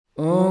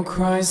O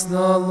Christ,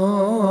 the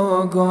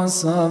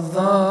Logos of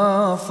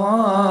the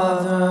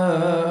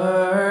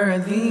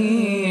Father,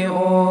 the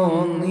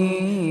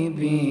only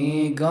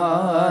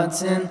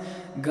begotten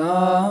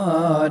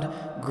God,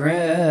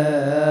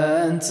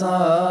 grant us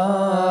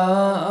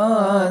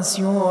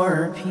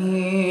your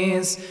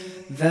peace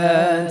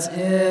that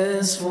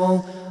is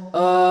full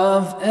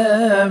of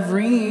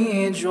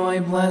every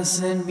joy.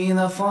 Blessed be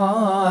the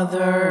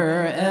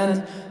Father,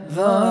 and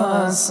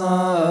the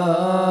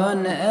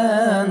Son,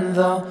 and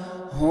the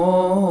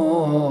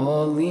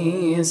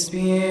Holy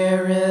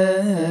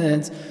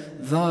Spirit,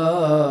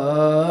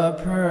 the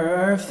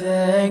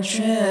perfect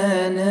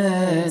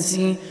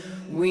Trinity.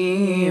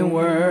 We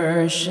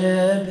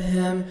worship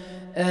Him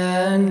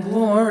and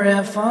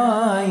glorify